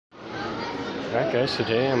Alright guys,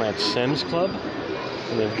 today I'm at Sam's Club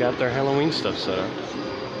and they've got their Halloween stuff set up.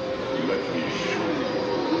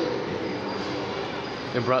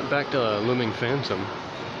 They brought back the Looming Phantom.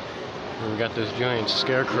 And we got this giant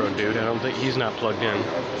scarecrow dude. I don't think he's not plugged in.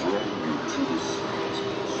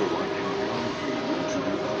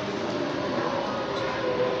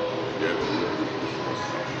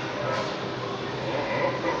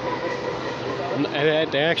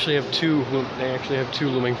 They actually have two. They actually have two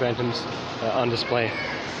Looming Phantoms on display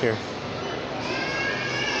here.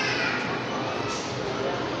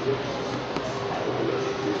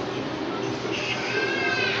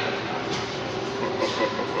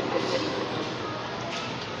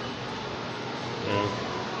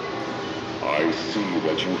 I see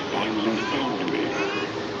that you finally found me.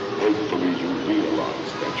 Hopefully you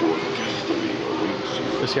realize that your destiny awaits you.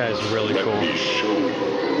 This guy is really cool. Let me show you.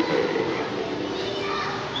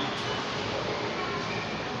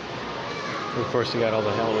 Of course, you got all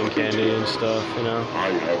the Halloween candy and stuff, you know. I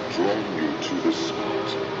have drawn you to the spot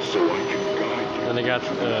so I can guide you. And they got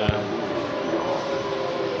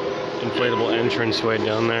inflatable entranceway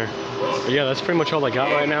down there. But yeah, that's pretty much all I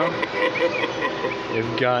got right now.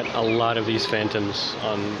 They've got a lot of these Phantoms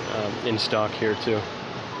on in stock here too.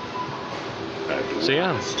 So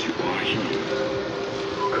yeah.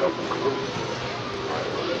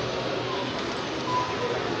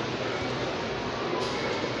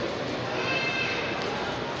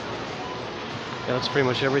 Yeah, that's pretty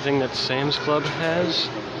much everything that Sam's Club has.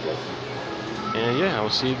 And yeah, I'll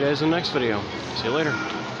see you guys in the next video. See you later.